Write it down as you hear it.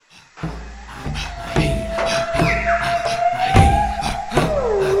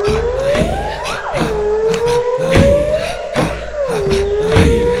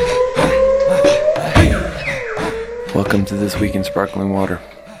Week in Sparkling Water.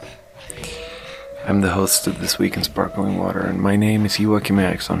 I'm the host of This Week in Sparkling Water, and my name is Joachim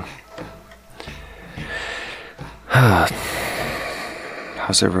Eriksson. How's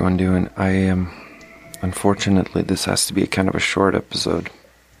everyone doing? Unfortunately, this has to be kind of a short episode,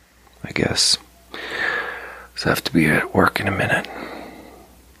 I guess. So I have to be at work in a minute.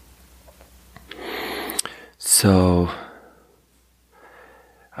 So,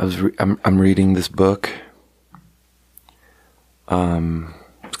 I'm reading this book.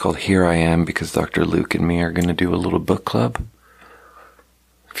 It's called Here I Am, because Dr. Luke and me are going to do a little book club.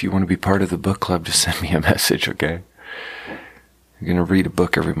 If you want to be part of the book club, just send me a message, okay? We're going to read a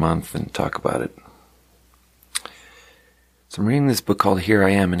book every month and talk about it. So I'm reading this book called Here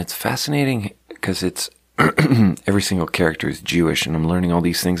I Am, and it's fascinating because it's every single character is Jewish, and I'm learning all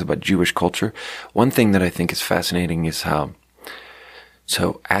these things about Jewish culture. One thing that I think is fascinating is how,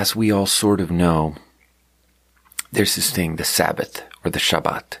 so as we all sort of know, there's this thing, the Sabbath or the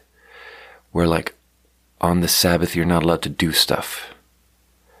Shabbat, where like on the Sabbath you're not allowed to do stuff.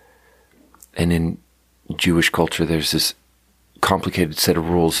 And in Jewish culture there's this complicated set of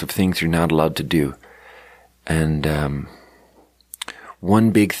rules of things you're not allowed to do. And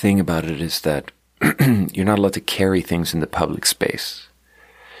one big thing about it is that you're not allowed to carry things in the public space.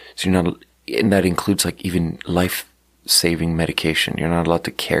 So you're not, and that includes like even life-saving medication. You're not allowed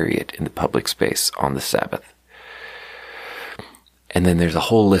to carry it in the public space on the Sabbath. And then there's a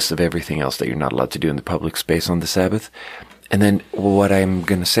whole list of everything else that you're not allowed to do in the public space on the Sabbath. And then what I'm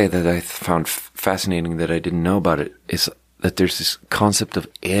going to say that I found fascinating that I didn't know about it is that there's this concept of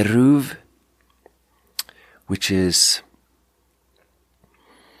eruv, which is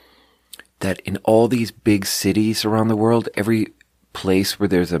that in all these big cities around the world, every place where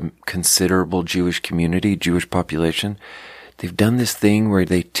there's a considerable Jewish community, Jewish population, they've done this thing where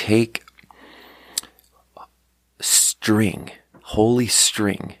they take string, holy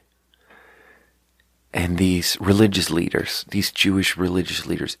string, and these religious leaders, these Jewish religious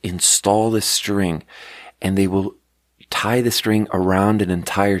leaders, install this string, and they will tie the string around an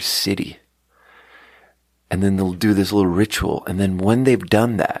entire city. And then they'll do this little ritual. And then when they've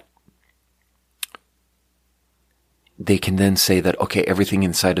done that, they can then say that, okay, everything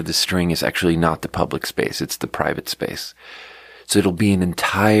inside of the string is actually not the public space, it's the private space. So it'll be an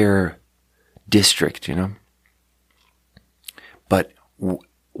entire district, you know? But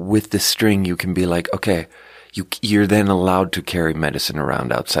with the string, you can be like, okay, you're then allowed to carry medicine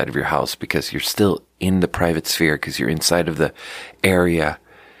around outside of your house because you're still in the private sphere because you're inside of the area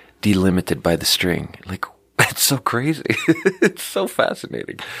delimited by the string. Like, it's so crazy. It's so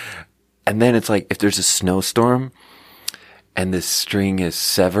fascinating. And then it's like, if there's a snowstorm and this string is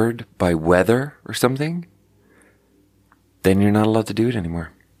severed by weather or something, then you're not allowed to do it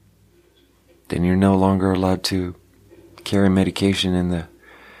anymore. Then you're no longer allowed to carry medication in the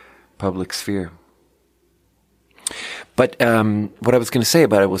public sphere. But what I was going to say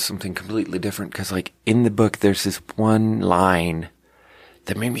about it was something completely different, because like in the book there's this one line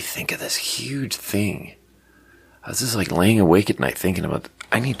that made me think of this huge thing. I was just like laying awake at night thinking about,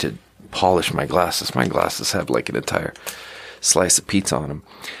 I need to polish my glasses. My glasses have like an entire slice of pizza on them.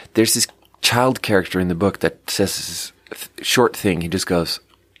 There's this child character in the book that says this short thing. He just goes,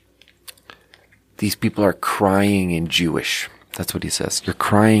 these people are crying in Jewish. That's what he says. You're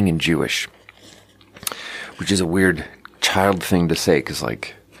crying in Jewish. Which is a weird child thing to say, because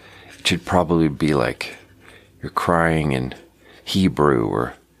like, it should probably be like, you're crying in Hebrew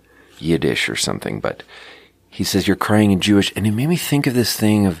or Yiddish or something. But he says you're crying in Jewish. And it made me think of this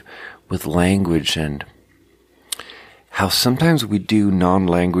thing with language and how sometimes we do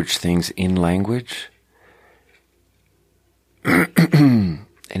non-language things in language. And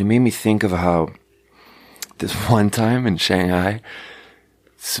it made me think of how this one time in Shanghai,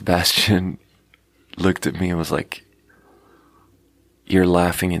 Sebastian looked at me and was like, you're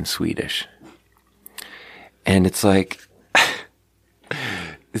laughing in Swedish. And it's like,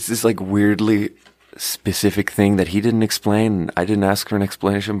 it's this like weirdly specific thing that he didn't explain. I didn't ask for an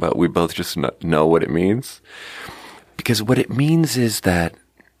explanation, but we both just know what it means. Because what it means is that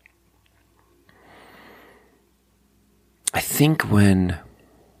I think when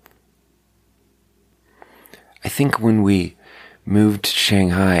we moved to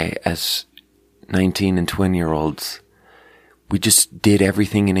Shanghai as 19 and 20-year-olds, we just did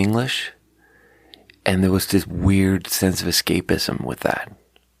everything in English. And there was this weird sense of escapism with that.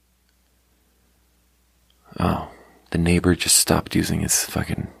 Oh, the neighbor just stopped using his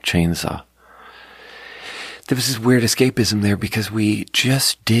fucking chainsaw. There was this weird escapism there because we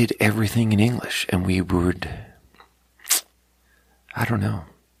just did everything in English, and we would, I don't know.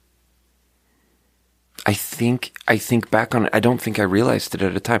 I think back on it. I don't think I realized it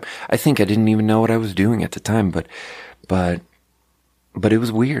at the time. I think I didn't even know what I was doing at the time, but it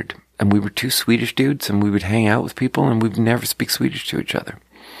was weird. And we were two Swedish dudes, and we would hang out with people, and we'd never speak Swedish to each other.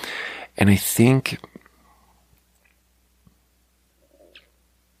 And I think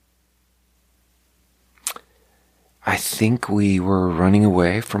we were running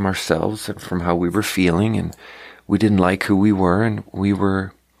away from ourselves and from how we were feeling, and we didn't like who we were, and we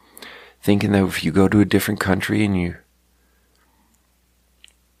were thinking that if you go to a different country and you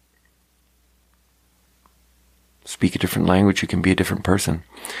speak a different language, you can be a different person.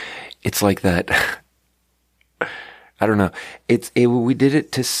 It's like that. I don't know. We did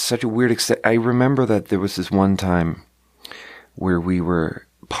it to such a weird extent. I remember that there was this one time where we were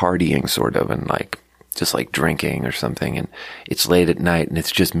partying sort of, and just drinking or something, and it's late at night, and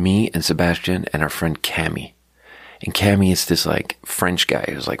it's just me and Sebastian and our friend Cammy. And Cammy is this French guy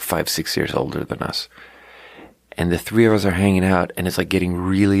who's 5-6 years older than us. And the three of us are hanging out, and it's getting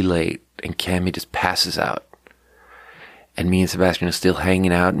really late, and Cammy just passes out. And me and Sebastian are still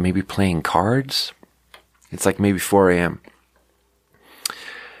hanging out and maybe playing cards. It's maybe 4 a.m.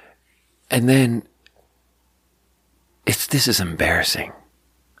 And then this is embarrassing.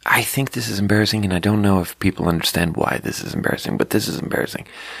 I think this is embarrassing, and I don't know if people understand why this is embarrassing, but this is embarrassing.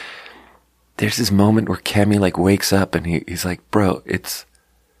 There's this moment where Cammy wakes up, and he's like, bro, it's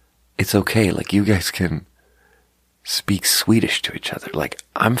okay. You guys can speak Swedish to each other.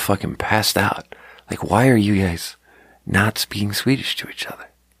 I'm fucking passed out. Why are you guys not speaking Swedish to each other?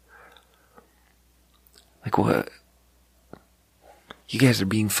 What? You guys are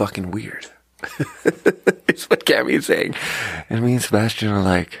being fucking weird. It's what Cammy is saying. And me and Sebastian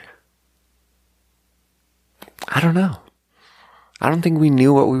are I don't know. I don't think we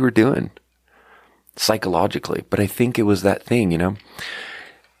knew what we were doing psychologically, but I think it was that thing,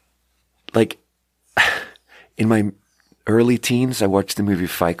 in my early teens, I watched the movie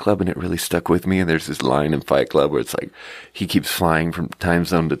Fight Club, and it really stuck with me. And there's this line in Fight Club where it's he keeps flying from time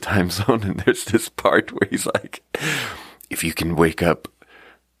zone to time zone, and there's this part where he's if you can wake up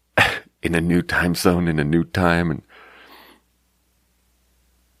in a new time zone in a new time, and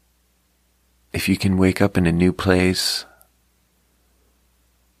if you can wake up in a new place,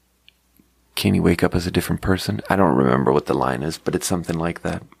 can you wake up as a different person? I don't remember what the line is, but it's something like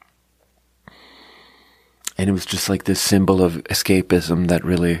that. And it was just this symbol of escapism that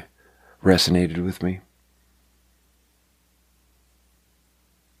really resonated with me.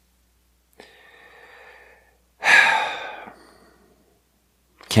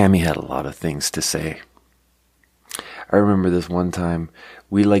 Cammy had a lot of things to say. I remember this one time,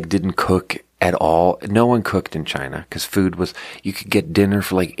 we didn't cook at all. No one cooked in China, because food was, you could get dinner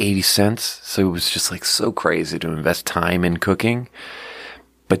for 80 cents. So it was just so crazy to invest time in cooking.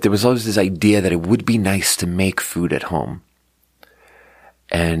 But there was always this idea that it would be nice to make food at home.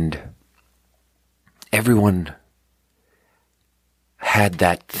 And everyone had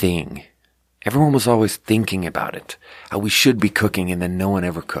that thing. Everyone was always thinking about it, how we should be cooking, and then no one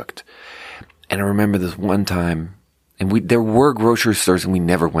ever cooked. And I remember this one time, and there were grocery stores, and we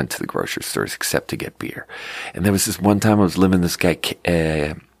never went to the grocery stores except to get beer. And there was this one time I was living with this guy,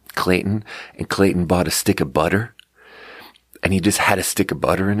 Clayton, and Clayton bought a stick of butter. And he just had a stick of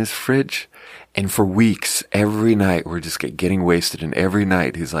butter in his fridge. And for weeks, every night, we're just getting wasted. And every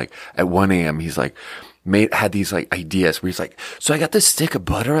night, he's at 1 a.m., he's had these ideas where he's so I got this stick of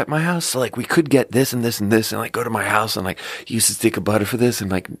butter at my house. So we could get this and this and this, and go to my house and use the stick of butter for this.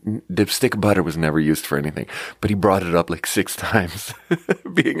 And the stick of butter was never used for anything, but he brought it up 6 times,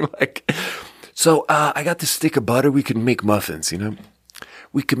 being so, I got this stick of butter. We could make muffins,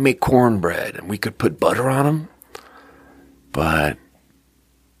 we could make cornbread, and we could put butter on them. But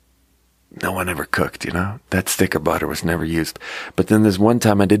no one ever cooked, That stick of butter was never used. But then there's one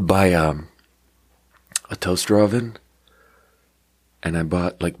time I did buy a toaster oven, and I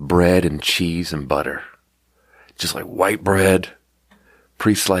bought bread and cheese and butter. Just white bread,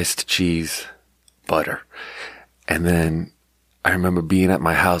 pre-sliced cheese, butter. And then I remember being at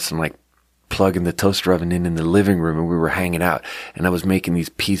my house and plugging the toaster oven in the living room, and we were hanging out, and I was making these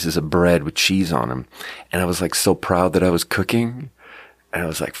pieces of bread with cheese on them. And I was so proud that I was cooking. And I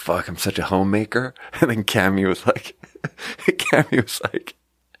was fuck, I'm such a homemaker. And then Cammy was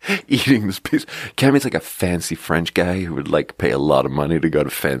eating this piece. Cammy's a fancy French guy who would pay a lot of money to go to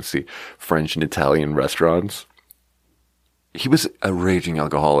fancy French and Italian restaurants. He was a raging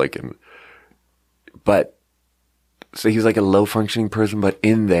alcoholic, so he was a low functioning person, but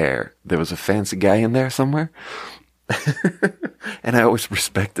in there was a fancy guy in there somewhere. And I always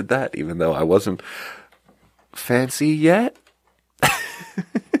respected that, even though I wasn't fancy yet.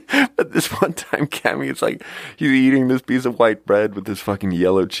 But this one time, Cammy is like, he's eating this piece of white bread with this fucking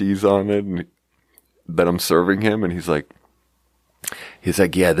yellow cheese on it, and that I'm serving him, and he's like,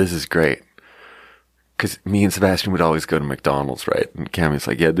 yeah, this is great. Because me and Sebastian would always go to McDonald's, right? And Cammy's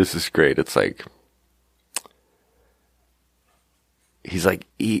like, yeah, this is great. It's like, he's like,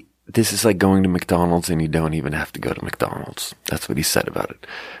 this is like going to McDonald's and you don't even have to go to McDonald's. That's what he said about it.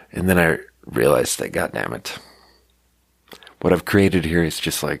 And then I realized that, God damn it, what I've created here is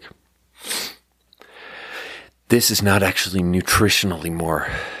just like, this is not actually nutritionally more.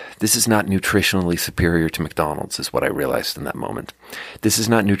 This is not nutritionally superior to McDonald's, is what I realized in that moment. This is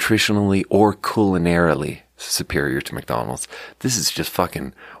not nutritionally or culinarily superior to McDonald's. This is just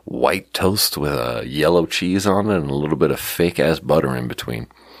fucking white toast with a yellow cheese on it and a little bit of fake ass butter in between.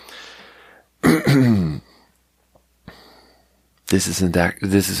 This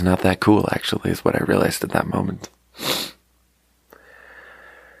is not that cool, actually, is what I realized at that moment.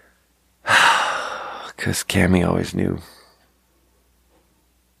 Because Cammy always knew.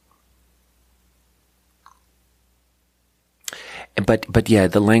 But yeah,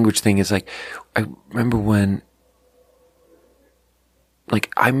 the language thing is like, I remember when,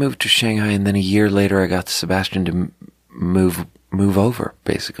 like, I moved to Shanghai, and then a year later I got Sebastian to move over,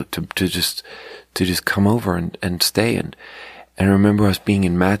 basically, to just come over and stay. And I remember I was being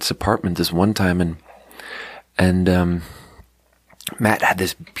in Matt's apartment this one time, and Matt had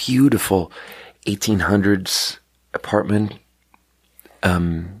this beautiful 1800s apartment,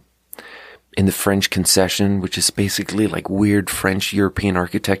 in the French Concession, which is basically like weird French European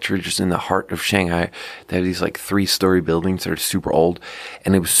architecture just in the heart of Shanghai. They have these like 3-story buildings that are super old,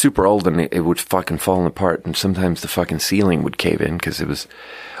 and it was super old, and it would fucking fall apart, and sometimes the fucking ceiling would cave in because it was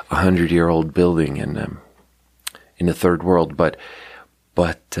a 100-year-old building in the third world. But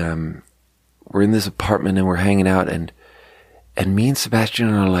we're in this apartment and we're hanging out, and me and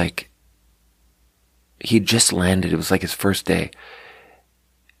Sebastian are like, he had just landed. It was like his first day.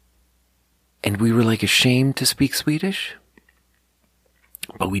 And we were like ashamed to speak Swedish.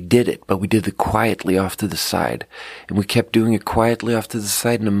 But we did it. But we did it quietly off to the side. And we kept doing it quietly off to the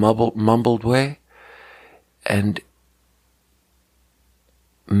side in a mumbled way. And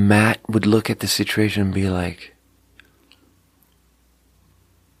Matt would look at the situation and be like,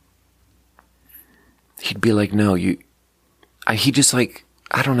 he'd be like, no, he just like,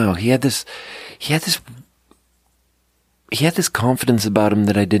 I don't know. He had this confidence about him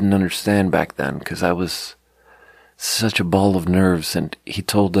that I didn't understand back then, because I was such a ball of nerves, and he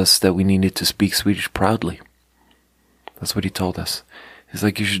told us that we needed to speak Swedish proudly. That's what he told us. He's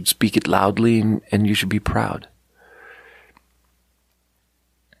like, you should speak it loudly and you should be proud.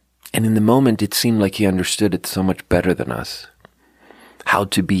 And in the moment, it seemed like he understood it so much better than us. How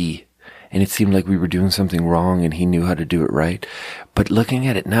to be. And it seemed like we were doing something wrong and he knew how to do it right. But looking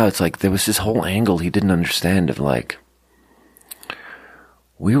at it now, it's like there was this whole angle he didn't understand of like,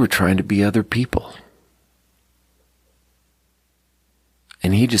 we were trying to be other people.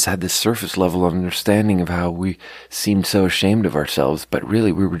 And he just had this surface level of understanding of how we seemed so ashamed of ourselves, but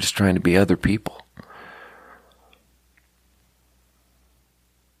really we were just trying to be other people.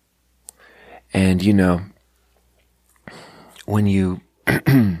 And you know, when you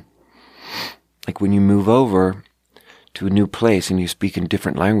like when you move over to a new place and you speak in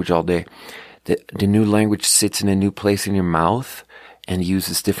different language all day, the new language sits in a new place in your mouth and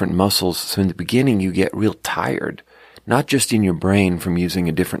uses different muscles. So in the beginning, you get real tired, not just in your brain from using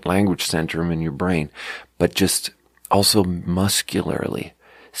a different language center in your brain, but just also muscularly,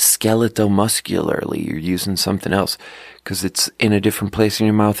 skeletal-muscularly. You're using something else because it's in a different place in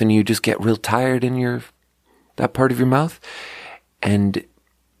your mouth, and you just get real tired in that part of your mouth, and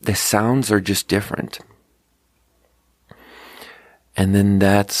the sounds are just different. And then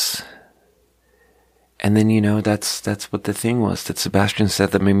you know, that's what the thing was that Sebastian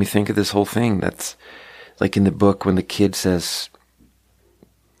said that made me think of this whole thing. That's like in the book when the kid says,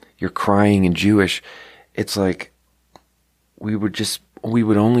 you're crying in Jewish. It's like we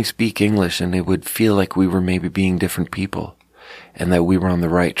would only speak English, and it would feel like we were maybe being different people and that we were on the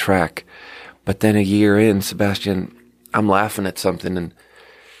right track. But then a year in, Sebastian, I'm laughing at something, and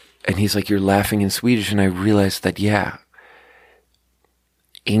he's like, you're laughing in Swedish. And I realized that, yeah,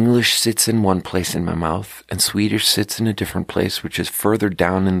 English sits in one place in my mouth, and Swedish sits in a different place, which is further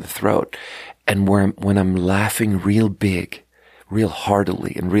down in the throat. And when I'm laughing real big, real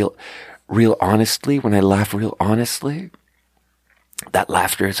heartily, and real honestly, when I laugh real honestly, that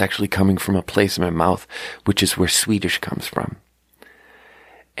laughter is actually coming from a place in my mouth, which is where Swedish comes from.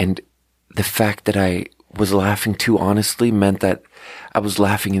 And the fact that I was laughing too honestly meant that I was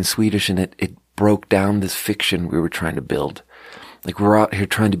laughing in Swedish, and it broke down this fiction we were trying to build. Like we're out here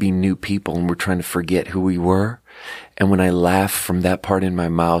trying to be new people and we're trying to forget who we were. And when I laugh from that part in my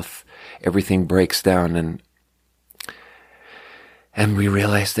mouth, everything breaks down and we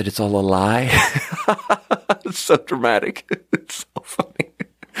realize that it's all a lie. It's so dramatic. It's so funny.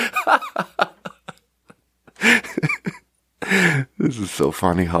 This is so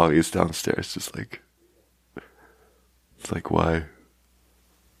funny. Holly is downstairs just like, it's like, why?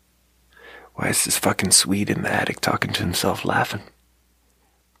 Why is this fucking Swede in the attic talking to himself laughing?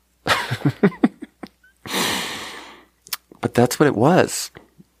 But that's what it was.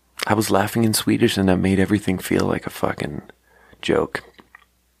 I was laughing in Swedish and that made everything feel like a fucking joke.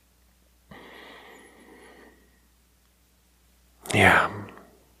 Yeah.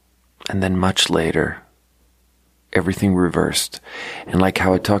 And then much later, everything reversed. And like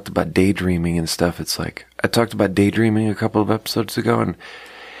how I talked about daydreaming and stuff, it's like, I talked about daydreaming a couple of episodes ago and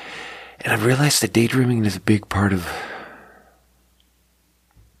I realized that daydreaming is a big part of,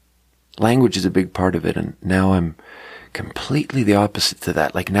 language is a big part of it, and now I'm completely the opposite to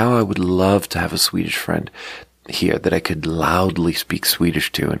that. Like now I would love to have a Swedish friend here that I could loudly speak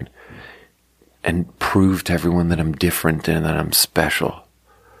Swedish to and prove to everyone that I'm different and that I'm special.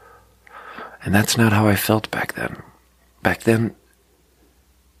 And that's not how I felt back then. Back then,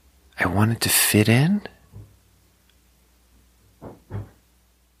 I wanted to fit in.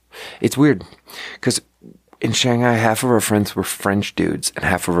 It's weird, because in Shanghai, half of our friends were French dudes and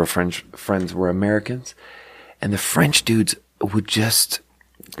half of our French friends were Americans. And the French dudes would just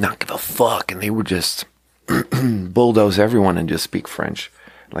not give a fuck, and they would just bulldoze everyone and just speak French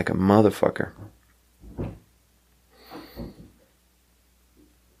like a motherfucker.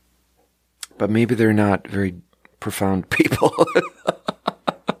 But maybe they're not very profound people.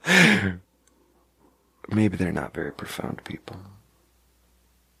 Maybe they're not very profound people.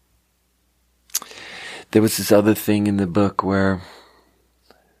 There was this other thing in the book where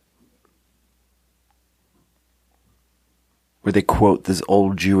they quote this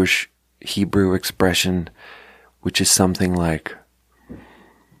old Jewish Hebrew expression, which is something like,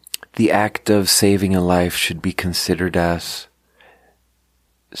 the act of saving a life should be considered as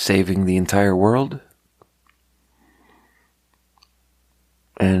saving the entire world.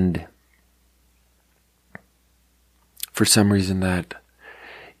 And for some reason I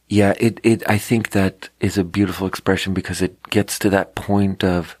think that is a beautiful expression, because it gets to that point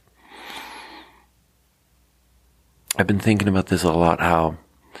of, I've been thinking about this a lot, how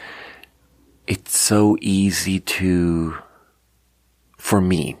it's so easy for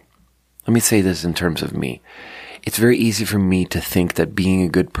me, let me say this in terms of me, it's very easy for me to think that being a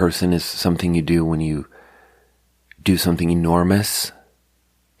good person is something you do when you do something enormous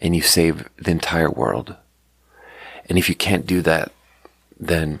and you save the entire world. And if you can't do that,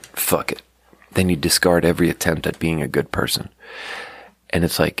 then fuck it. Then you discard every attempt at being a good person. And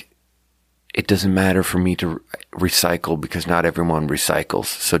it's like, it doesn't matter for me to recycle because not everyone recycles.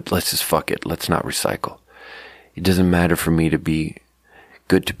 So let's just fuck it. Let's not recycle. It doesn't matter for me to be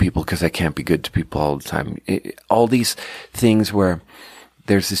good to people because I can't be good to people all the time. All these things where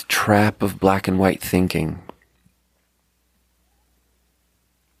there's this trap of black and white thinking.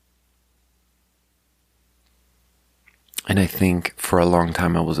 And I think for a long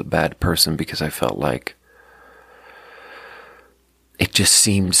time I was a bad person because I felt like it just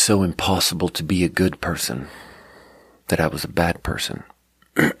seemed so impossible to be a good person that I was a bad person.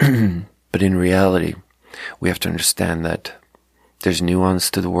 But in reality, we have to understand that there's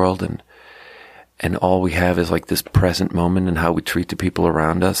nuance to the world, and all we have is like this present moment and how we treat the people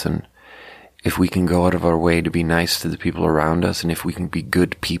around us. And if we can go out of our way to be nice to the people around us, and if we can be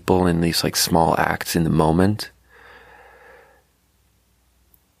good people in these like small acts in the moment,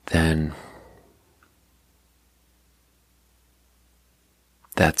 then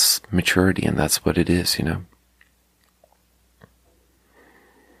that's maturity, and that's what it is, you know.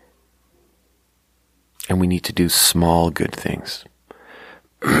 And we need to do small good things.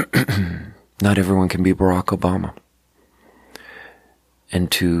 Not everyone can be Barack Obama. And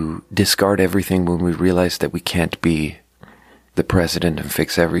to discard everything when we realize that we can't be the president and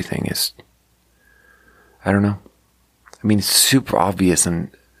fix everything is, I don't know. I mean, it's super obvious, and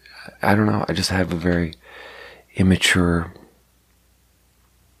I don't know. I just have a very immature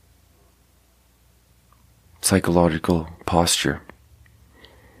psychological posture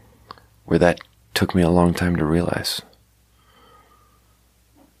where that took me a long time to realize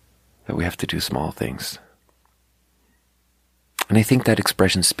that we have to do small things. And I think that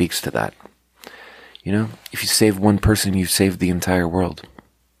expression speaks to that. You know, if you save one person, you've saved the entire world.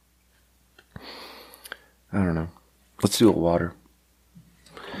 I don't know. Let's do a water.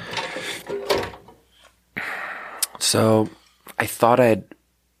 So, I thought I had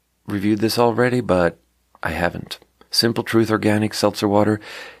reviewed this already, but I haven't. Simple Truth Organic Seltzer Water,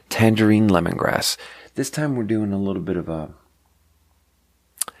 Tangerine Lemongrass. This time we're doing a little bit of a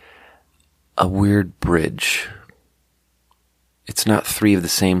weird bridge. It's not 3 of the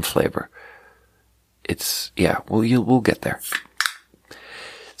same flavor. We'll get there.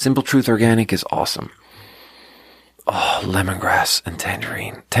 Simple Truth Organic is awesome. Oh, lemongrass and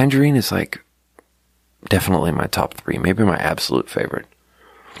tangerine. Tangerine is like definitely my top 3, maybe my absolute favorite.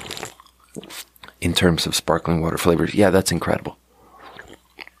 In terms of sparkling water flavors, yeah, that's incredible.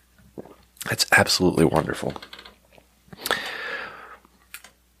 That's absolutely wonderful.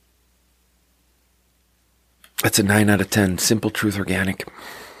 That's a 9 out of 10. Simple Truth Organic.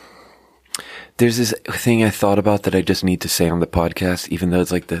 There's this thing I thought about that I just need to say on the podcast, even though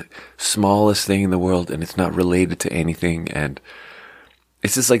it's like the smallest thing in the world and it's not related to anything. And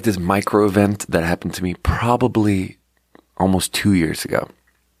it's just like this micro event that happened to me probably almost 2 years ago,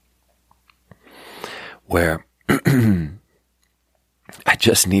 where I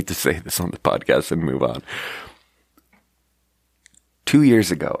just need to say this on the podcast and move on. 2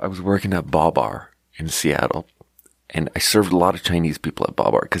 years ago, I was working at Bora in Seattle. And I served a lot of Chinese people at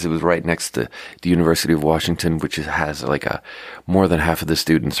Bora because it was right next to the University of Washington, which has like more than half of the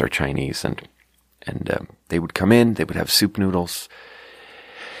students are Chinese. And they would come in, they would have soup noodles.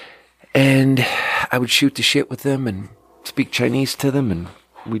 And I would shoot the shit with them and speak Chinese to them. And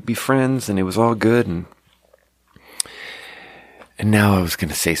we'd be friends and it was all good. And now I was going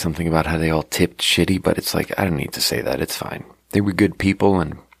to say something about how they all tipped shitty, but it's like, I don't need to say that. It's fine. They were good people,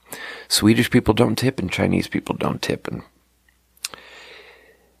 and Swedish people don't tip and Chinese people don't tip. And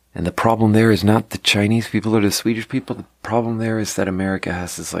the problem there is not the Chinese people or the Swedish people. The problem there is that America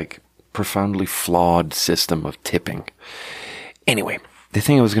has this like profoundly flawed system of tipping. Anyway, the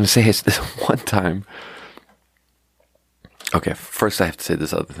thing I was going to say is this one time. Okay, first I have to say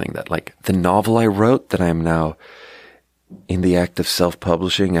this other thing, that like the novel I wrote that I am now in the act of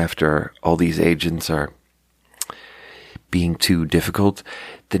self-publishing after all these agents are being too difficult.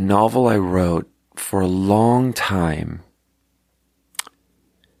 The novel I wrote, for a long time,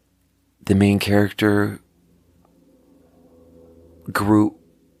 the main character grew.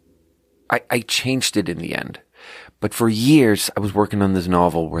 I changed it in the end. But for years, I was working on this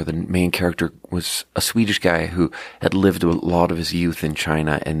novel where the main character was a Swedish guy who had lived a lot of his youth in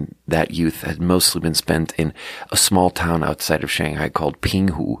China, and that youth had mostly been spent in a small town outside of Shanghai called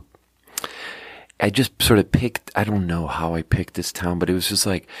Pinghu. I just sort of picked, I don't know how I picked this town, but it was just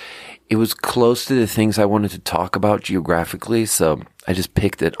like, it was close to the things I wanted to talk about geographically, so I just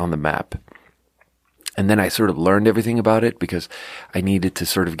picked it on the map. And then I sort of learned everything about it because I needed to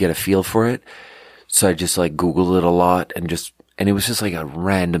sort of get a feel for it. So I just like Googled it a lot and it was just like a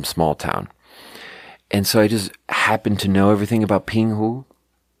random small town. And so I just happened to know everything about Pinghu.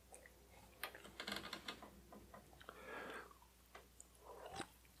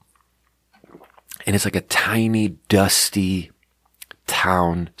 And it's like a tiny, dusty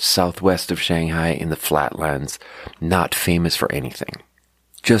town southwest of Shanghai in the flatlands, not famous for anything.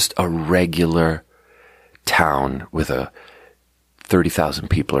 Just a regular town with 30,000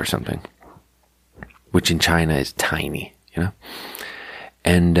 people or something, which in China is tiny, you know?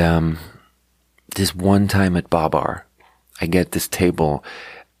 And this one time at Bora, I get this table,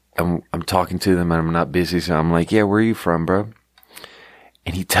 and I'm talking to them, and I'm not busy, so I'm like, yeah, where are you from, bro?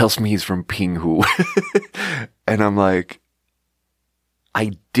 And he tells me he's from Pinghu. And I'm like,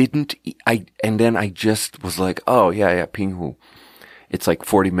 and then I just was like, oh, yeah, Pinghu. It's like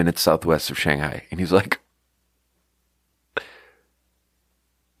 40 minutes southwest of Shanghai. And he's like,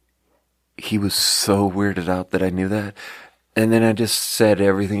 he was so weirded out that I knew that. And then I just said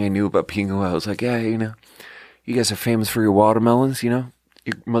everything I knew about Pinghu. I was like, yeah, you know, you guys are famous for your watermelons, you know?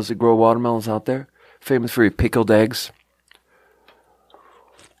 You mostly grow watermelons out there. Famous for your pickled eggs.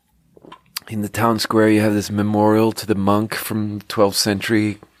 In the town square, you have this memorial to the monk from the 12th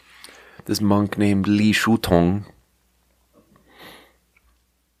century. This monk named Li Shutong.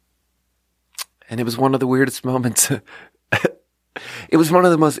 And it was one of the weirdest moments. It was one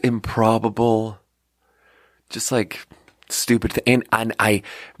of the most improbable, just like stupid things. And I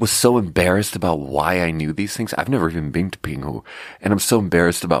was so embarrassed about why I knew these things. I've never even been to Pinghu. And I'm so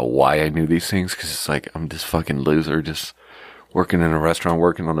embarrassed about why I knew these things because it's like I'm this fucking loser just working in a restaurant,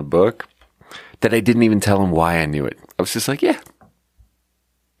 working on a book, that I didn't even tell him why I knew it. I was just like, yeah,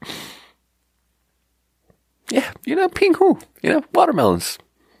 you know, Pinghu, you know, watermelons.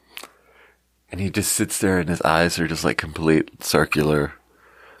 And he just sits there and his eyes are just like complete circular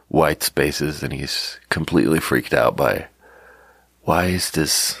white spaces, and he's completely freaked out by, why is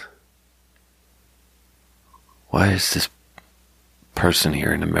this person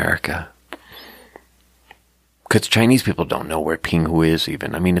here in America. Because Chinese people don't know where Pinghu is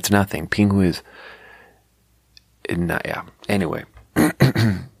even. I mean, it's nothing. Pinghu is... yeah. Anyway.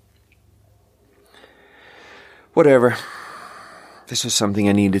 Whatever. This was something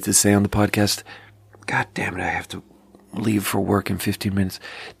I needed to say on the podcast. God damn it, I have to leave for work in 15 minutes.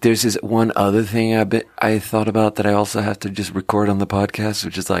 There's this one other thing I thought about that I also have to just record on the podcast,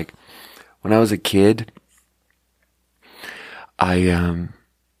 which is like, when I was a kid, I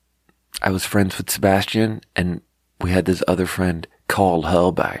was friends with Sebastian, and we had this other friend called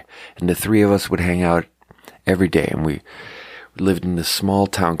Hellby, and the three of us would hang out every day, and we lived in this small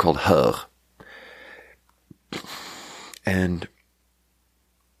town called Hell. And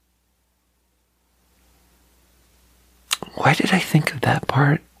why did I think of that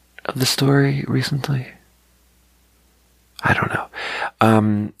part of the story recently? I don't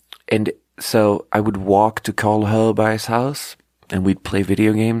know. And so I would walk to Carl Hellby's house, and we'd play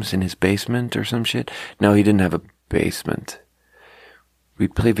video games in his basement or some shit. No, he didn't have a basement.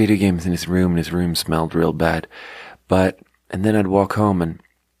 We'd play video games in his room, and his room smelled real bad. And then I'd walk home, and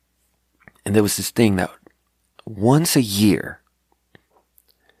there was this thing that once a year,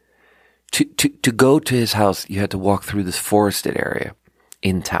 to go to his house, you had to walk through this forested area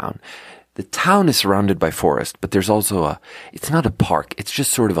in town. The town is surrounded by forest, but there's also it's not a park, it's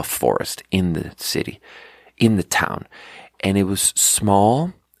just sort of a forest in the city, in the town. And it was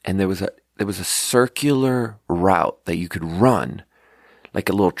small, and there was a circular route that you could run, like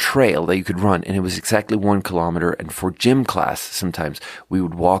a little trail that you could run, and it was exactly 1 kilometer. And for gym class, sometimes we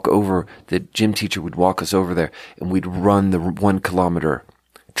would walk over, the gym teacher would walk us over there, and we'd run the 1 kilometer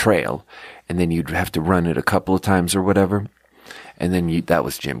trail, and then you'd have to run it a couple of times or whatever, and then that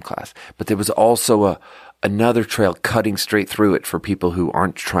was gym class. But there was also another trail cutting straight through it for people who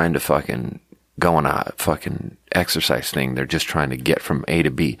aren't trying to fucking go on a fucking exercise thing. They're just trying to get from A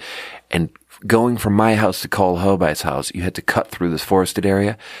to B. And going from my house to Carl Hellby's house, you had to cut through this forested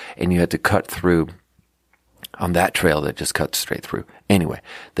area, and you had to cut through on that trail that just cuts straight through. Anyway,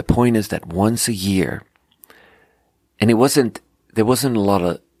 the point is that once a year, and there wasn't a lot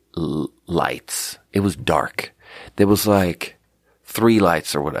of lights. It was dark. There was like 3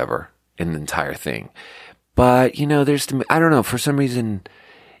 lights or whatever in the entire thing. But, I don't know, for some reason,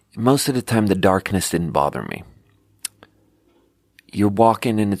 most of the time the darkness didn't bother me. You're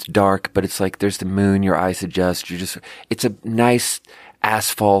walking and it's dark, but it's like there's the moon, your eyes adjust, it's a nice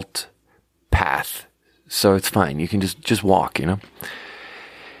asphalt path. So it's fine. You can just walk,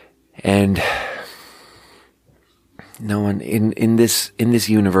 And no one in this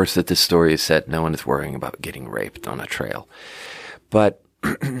universe that this story is set, no one is worrying about getting raped on a trail. But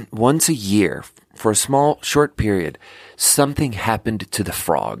once a year, for a small, short period, something happened to the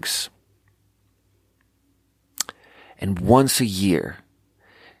frogs. And once a year,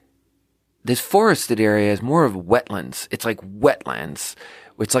 this forested area is more of wetlands. It's like wetlands.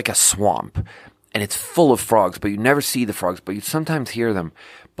 It's like a swamp. And it's full of frogs, but you never see the frogs, but you sometimes hear them.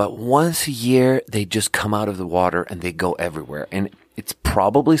 But once a year, they just come out of the water and they go everywhere. And it's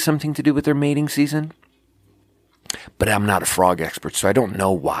probably something to do with their mating season. But I'm not a frog expert, so I don't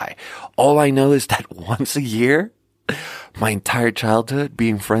know why. All I know is that once a year, my entire childhood,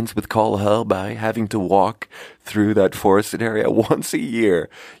 being friends with Carl Hellby, having to walk through that forested area once a year,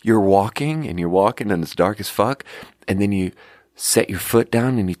 you're walking and it's dark as fuck, and then you set your foot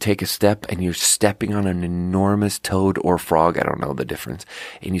down and you take a step and you're stepping on an enormous toad or frog. I don't know the difference.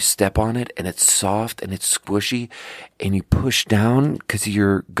 And you step on it and it's soft and it's squishy, and you push down because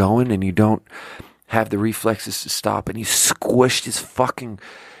you're going and you don't have the reflexes to stop, and you squish this fucking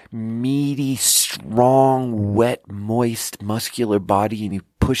meaty, strong, wet, moist, muscular body, and you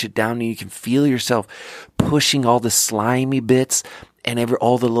push it down, and you can feel yourself pushing all the slimy bits and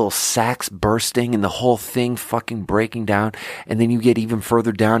all the little sacs bursting and the whole thing fucking breaking down. And then you get even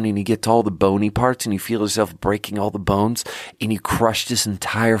further down and you get to all the bony parts and you feel yourself breaking all the bones, and you crush this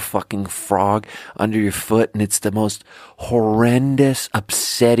entire fucking frog under your foot, and it's the most horrendous,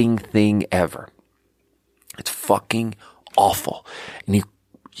 upsetting thing ever. It's fucking awful. And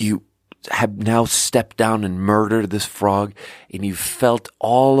you have now stepped down and murdered this frog, and you've felt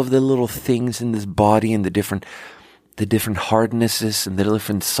all of the little things in this body and the different hardnesses and the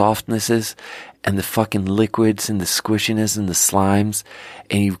different softnesses and the fucking liquids and the squishiness and the slimes,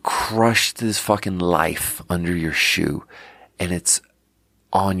 and you've crushed this fucking life under your shoe, and it's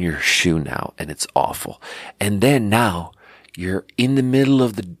on your shoe now, and it's awful. And then now you're in the middle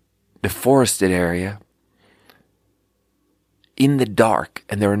of the forested area, in the dark,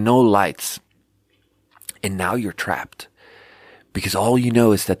 and there are no lights, and now you're trapped, because all you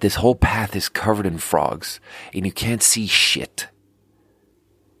know is that this whole path is covered in frogs, and you can't see shit.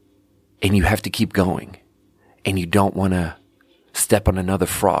 and you have to keep going, and you don't want to step on another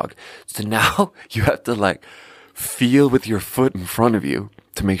frog. So now you have to like feel with your foot in front of you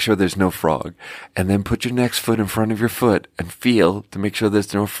to make sure there's no frog, and then put your next foot in front of your foot and feel to make sure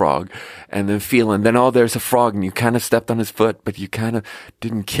there's no frog, and then feel, and then, oh, there's a frog, and you kind of stepped on his foot, but you kind of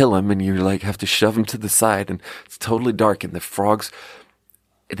didn't kill him, and you like have to shove him to the side, and it's totally dark, and the frogs,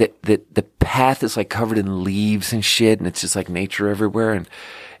 the path is like covered in leaves and shit, and it's just like nature everywhere,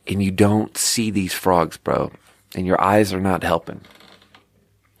 and you don't see these frogs, bro, and your eyes are not helping.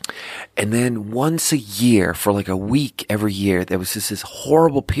 And then once a year, for like a week every year, there was just this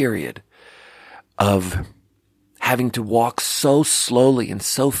horrible period of having to walk so slowly and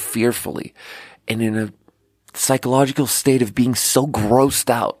so fearfully and in a psychological state of being so grossed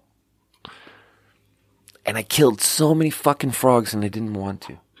out. And I killed so many fucking frogs and I didn't want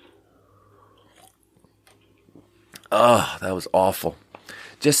to. Oh, that was awful.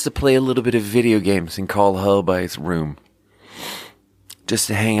 Just to play a little bit of video games and call Hellboy's room. Just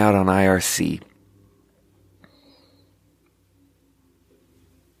to hang out on IRC.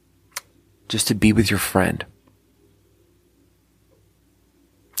 Just to be with your friend.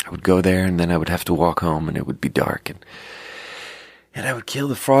 I would go there and then I would have to walk home and it would be dark. And I would kill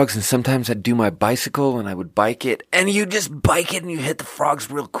the frogs, and sometimes I'd do my bicycle and I would bike it. And you just bike it and you hit the frogs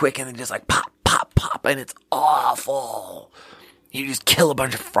real quick and it just like pop, pop, pop. And it's awful. You just kill a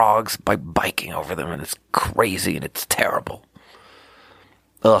bunch of frogs by biking over them, and it's crazy and it's terrible.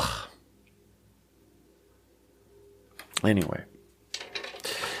 Ugh. Anyway,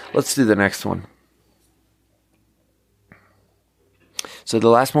 let's do the next one. So the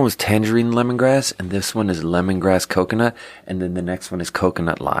last one was Tangerine Lemongrass, and this one is Lemongrass Coconut, and then the next one is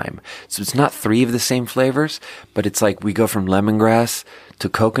Coconut Lime. So it's not 3 of the same flavors, but it's like we go from lemongrass to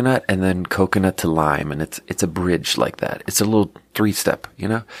coconut and then coconut to lime, and it's a bridge like that. It's a little 3-step, you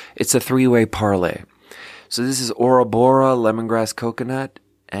know? It's a 3-way parlay. So this is Bora, Lemongrass Coconut,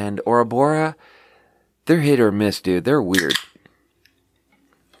 and Bora, they're hit or miss, dude. They're weird.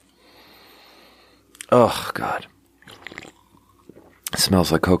 Oh, God. It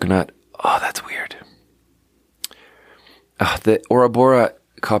smells like coconut. Oh, that's weird. The Bora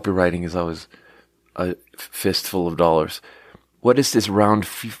copywriting is always a fistful of dollars. What is this round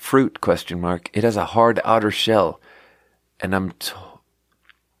fruit, ? It has a hard outer shell. And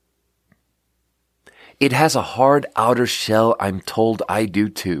it has a hard outer shell. I'm told I do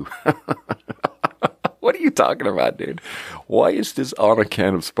too. What are you talking about, dude? Why is this on a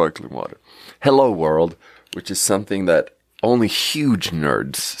can of sparkling water? Hello world, which is something that only huge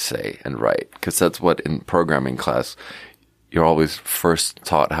nerds say and write, because that's what in programming class you're always first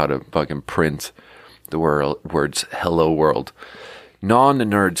taught how to fucking print the words hello world.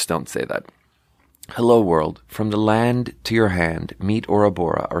 Non-nerds don't say that. Hello world, from the land to your hand, meet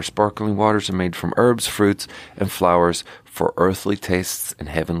Bora. Our sparkling waters are made from herbs, fruits, and flowers for earthly tastes and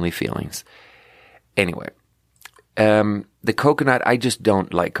heavenly feelings. Anyway, the coconut, I just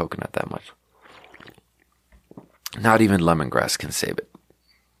don't like coconut that much. Not even lemongrass can save it.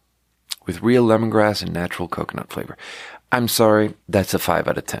 With real lemongrass and natural coconut flavor. I'm sorry, that's a 5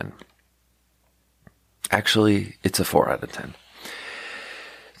 out of 10. Actually, it's a 4 out of 10.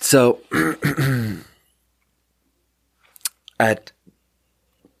 So, at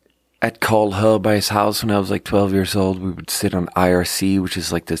Carl Hellboy's house when I was like 12 years old, we would sit on IRC, which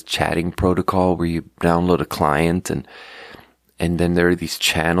is like this chatting protocol where you download a client and then there are these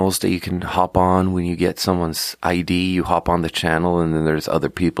channels that you can hop on. When you get someone's ID, you hop on the channel and then there's other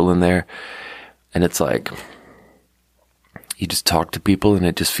people in there. And it's like, you just talk to people and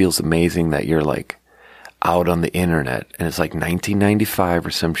it just feels amazing that you're like out on the internet. And it's like 1995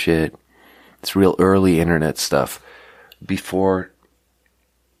 or some shit. It's real early internet stuff. Before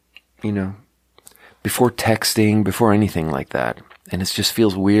texting, before anything like that. And it just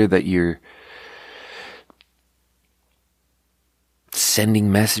feels weird that you're sending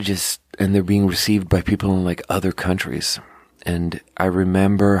messages and they're being received by people in like other countries. And I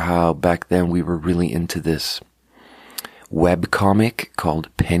remember how back then we were really into this web comic called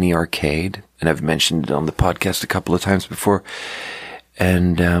Penny Arcade, and I've mentioned it on the podcast a couple of times before.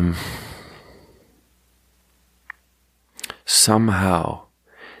 And somehow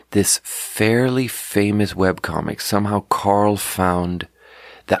this fairly famous webcomic, somehow Carl found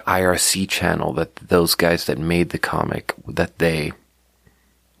the IRC channel that those guys that made the comic, that they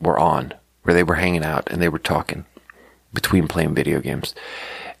were on, where they were hanging out and they were talking between playing video games.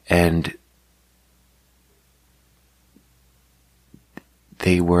 And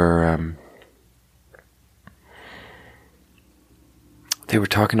they were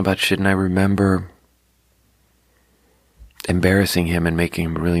talking about shit, and I remember embarrassing him and making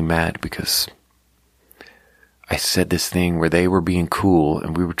him really mad because I said this thing where they were being cool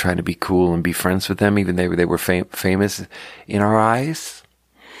and we were trying to be cool and be friends with them, even though they were famous in our eyes.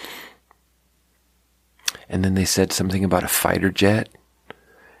 And then they said something about a fighter jet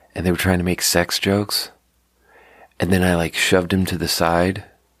and they were trying to make sex jokes. And then I like shoved him to the side.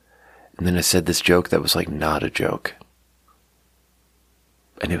 And then I said this joke that was like not a joke.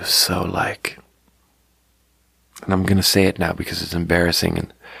 And it was so like, and I'm going to say it now because it's embarrassing.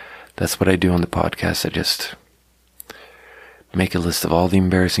 And that's what I do on the podcast. I just make a list of all the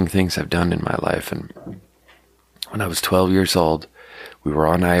embarrassing things I've done in my life. And when I was 12 years old, we were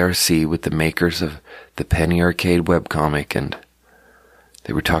on IRC with the makers of the Penny Arcade webcomic, and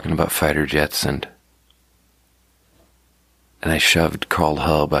they were talking about fighter jets, and I shoved Carl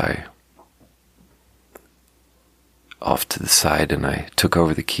Hub off to the side, and I took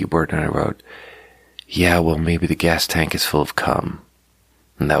over the keyboard, and I wrote, "Yeah, well, maybe the gas tank is full of cum."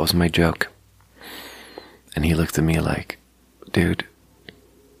 And that was my joke. And he looked at me like, "Dude,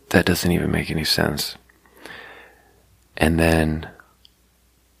 that doesn't even make any sense." And then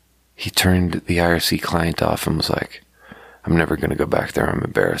he turned the IRC client off and was like, "I'm never going to go back there. I'm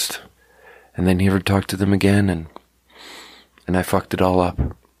embarrassed." And then he never talked to them again, and I fucked it all up.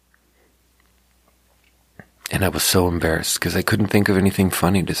 And I was so embarrassed because I couldn't think of anything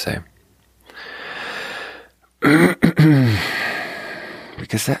funny to say.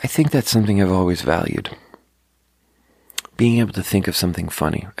 Because I think that's something I've always valued. Being able to think of something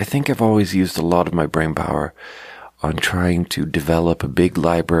funny. I think I've always used a lot of my brain power on trying to develop a big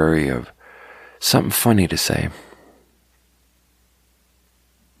library of something funny to say.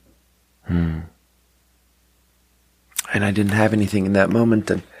 And I didn't have anything in that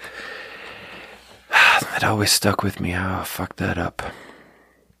moment, and that always stuck with me. Oh, fuck that up.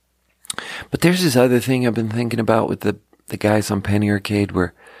 But there's this other thing I've been thinking about with the guys on Penny Arcade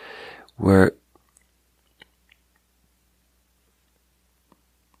where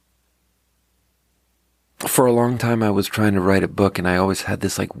for a long time I was trying to write a book, and I always had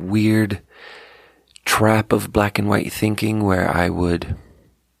this like weird trap of black and white thinking where I would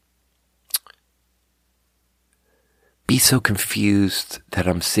be so confused that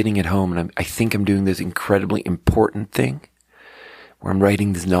I'm sitting at home and I think I'm doing this incredibly important thing where I'm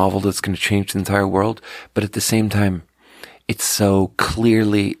writing this novel that's going to change the entire world, but at the same time it's so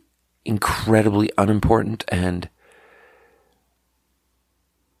clearly incredibly unimportant, and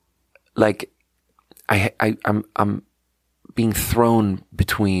like I'm being thrown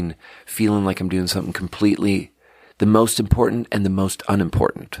between feeling like I'm doing something completely the most important and the most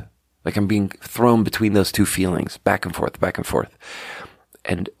unimportant. Like I'm being thrown between those two feelings, back and forth, back and forth.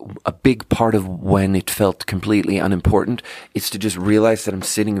 And a big part of when it felt completely unimportant is to just realize that I'm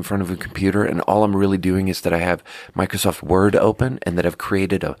sitting in front of a computer and all I'm really doing is that I have Microsoft Word open and that I've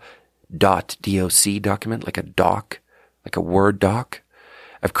created a .doc document, like a doc, like a Word doc.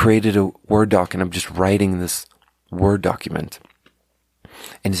 I've created a Word doc and I'm just writing this Word document.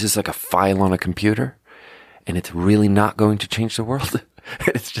 And it's just like a file on a computer, and it's really not going to change the world.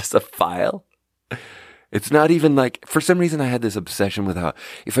 It's just a file. It's not even like, for some reason I had this obsession with how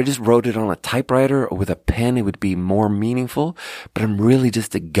if I just wrote it on a typewriter or with a pen, it would be more meaningful. But I'm really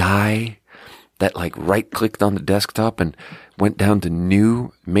just a guy that like right clicked on the desktop and went down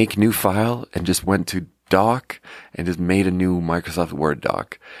to make new file, and just went to doc and just made a new Microsoft Word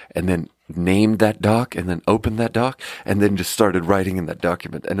doc, and then named that doc, and then opened that doc, and then just started writing in that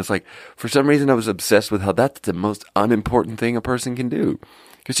document. And it's like, for some reason I was obsessed with how that's the most unimportant thing a person can do.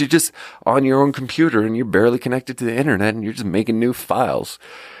 Because you're just on your own computer and you're barely connected to the internet and you're just making new files.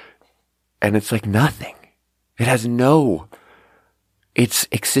 And it's like nothing. It's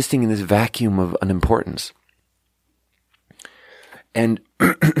existing in this vacuum of unimportance. And,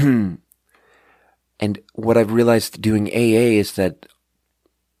 and what I've realized doing AA is that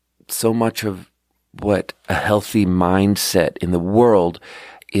so much of what a healthy mindset in the world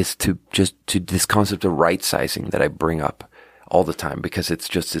is to this concept of right sizing that I bring up all the time, because it's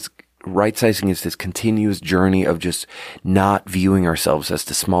just this right sizing is this continuous journey of just not viewing ourselves as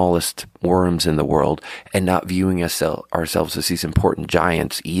the smallest worms in the world, and not viewing ourselves as these important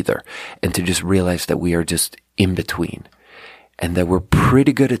giants either, and to just realize that we are just in between, and that we're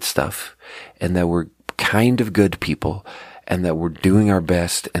pretty good at stuff, and that we're kind of good people, and that we're doing our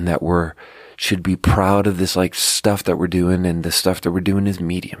best, and that should be proud of this like stuff that we're doing, and the stuff that we're doing is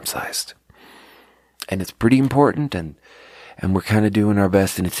medium sized, and it's pretty important, and we're kind of doing our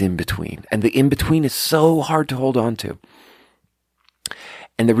best, and it's in between. And the in between is so hard to hold on to.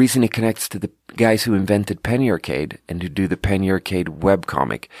 And the reason it connects to the guys who invented Penny Arcade and who do the Penny Arcade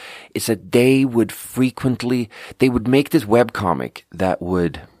webcomic is that they would make this webcomic that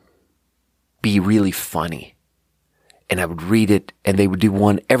would be really funny. And I would read it, and they would do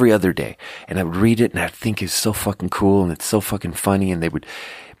one every other day. And I would read it, and I'd think it's so fucking cool, and it's so fucking funny. And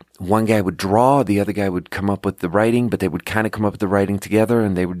one guy would draw, the other guy would come up with the writing, but they would kind of come up with the writing together,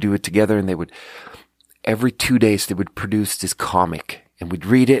 and they would do it together, and every 2 days, they would produce this comic. And we'd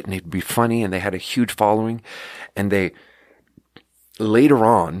read it, and it'd be funny, and they had a huge following. And later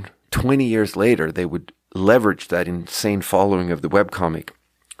on, 20 years later, they would leverage that insane following of the webcomic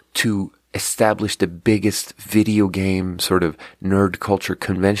to establish the biggest video game sort of nerd culture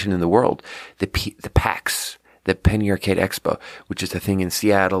convention in the world, the PAX, the Penny Arcade Expo, which is a thing in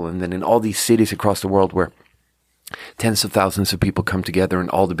Seattle and then in all these cities across the world where tens of thousands of people come together and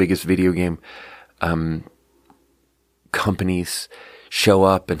all the biggest video game companies show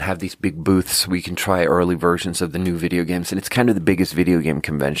up and have these big booths where you can try early versions of the new video games. And it's kind of the biggest video game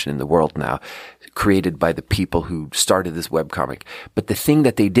convention in the world now, created by the people who started this webcomic. But the thing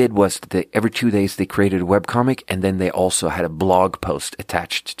that they did was that every 2 days they created a webcomic, and then they also had a blog post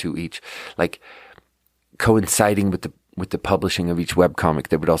attached to each, like coinciding with the publishing of each webcomic.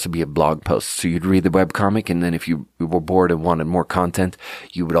 There would also be a blog post. So you'd read the webcomic, and then if you were bored and wanted more content,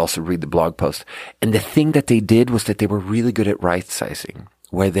 you would also read the blog post. And the thing that they did was that they were really good at right sizing,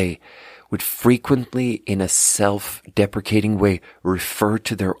 where they would frequently, in a self-deprecating way, refer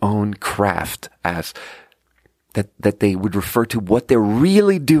to their own craft as that they would refer to what they're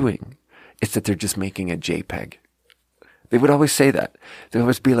really doing is that they're just making a JPEG. They would always say that. They would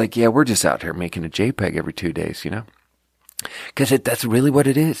always be like, yeah, we're just out here making a JPEG every 2 days, you know? Because that's really what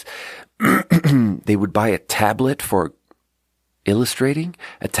it is. They would buy a tablet for illustrating,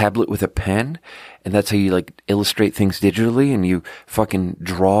 a tablet with a pen, and that's how you like illustrate things digitally, and you fucking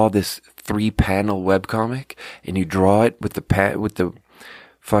draw this 3-panel webcomic, and you draw it with the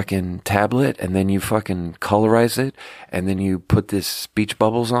fucking tablet, and then you fucking colorize it, and then you put this speech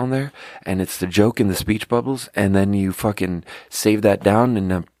bubbles on there, and it's the joke in the speech bubbles, and then you fucking save that down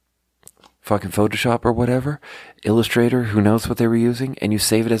in a fucking Photoshop or whatever, Illustrator, who knows what they were using, and you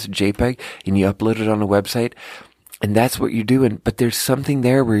save it as a JPEG, and you upload it on a website, and that's what you're doing. But there's something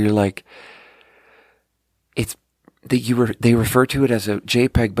there where you're like, it's that they refer to it as a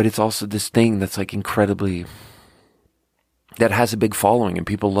JPEG, but it's also this thing that's like incredibly, that has a big following and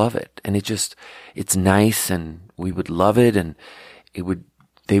people love it. And it's nice, and we would love it, and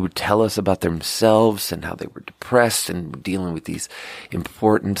they would tell us about themselves and how they were depressed and dealing with these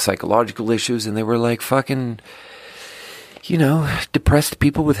important psychological issues. And they were like fucking, you know, depressed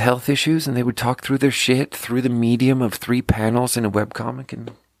people with health issues. And they would talk through their shit through the medium of 3 panels in a webcomic.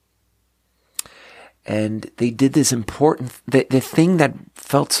 And they did this important, the thing that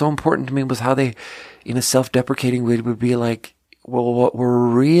felt so important to me was how they, in a self-deprecating way, would be like, well, what we're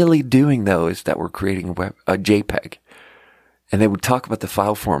really doing though is that we're creating a JPEG. And they would talk about the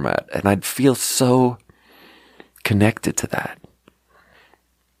file format, and I'd feel so connected to that.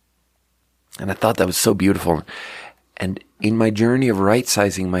 And I thought that was so beautiful. And in my journey of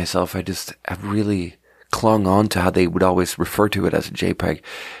right-sizing myself, I've really clung on to how they would always refer to it as a JPEG,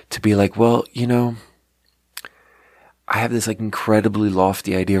 to be like, well, you know, I have this like incredibly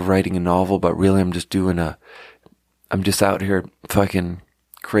lofty idea of writing a novel, but really I'm just out here fucking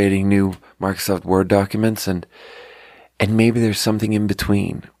creating new Microsoft Word documents, and maybe there's something in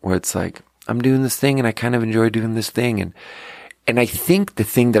between where it's like, I'm doing this thing and I kind of enjoy doing this thing. And I think the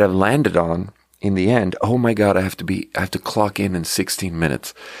thing that I've landed on in the end, oh my God, I have to clock in 16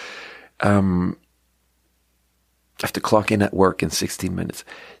 minutes. I have to clock in at work in 16 minutes.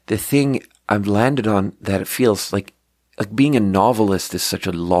 The thing I've landed on that it feels like being a novelist is such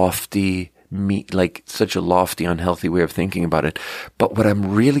a lofty, unhealthy way of thinking about it. But what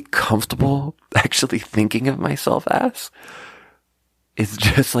I'm really comfortable actually thinking of myself as is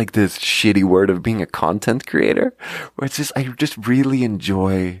just like this shitty word of being a content creator, where it's just, I just really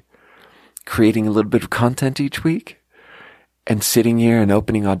enjoy creating a little bit of content each week and sitting here and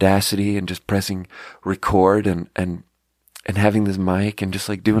opening Audacity and just pressing record and having this mic and just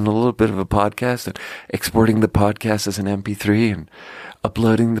like doing a little bit of a podcast and exporting the podcast as an MP3 and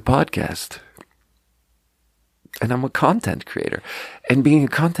uploading the podcast. And I'm a content creator. And being a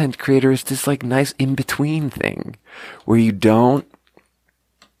content creator is this like nice in-between thing where you don't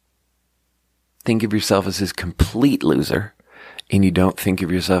think of yourself as this complete loser, and you don't think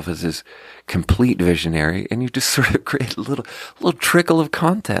of yourself as this complete visionary, and you just sort of create a little trickle of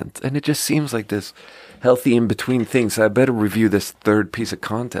content. And it just seems like this healthy in-between thing. So I better review this third piece of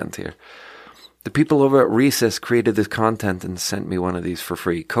content here. The people over at Recess created this content and sent me one of these for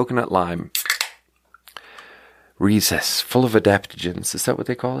free. Coconut lime. Recess, full of adaptogens. Is that what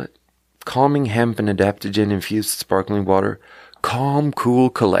they call it? Calming hemp and adaptogen-infused sparkling water. Calm, cool,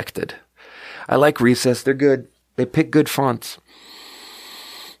 collected. I like Recess. They're good. They pick good fonts.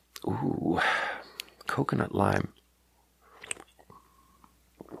 Ooh, coconut lime.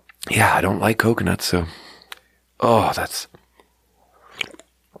 Yeah, I don't like coconut, so... Oh, that's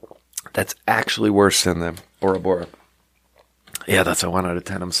actually worse than the Bora. Yeah, that's a 1 out of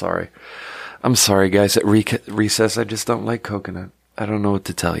 10. I'm sorry. I'm sorry, guys. At Recess, I just don't like coconut. I don't know what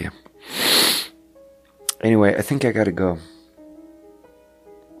to tell you. Anyway, I think I gotta go.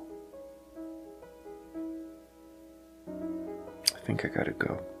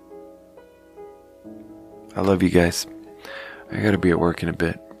 I love you guys. I gotta be at work in a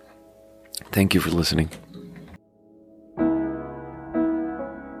bit. Thank you for listening.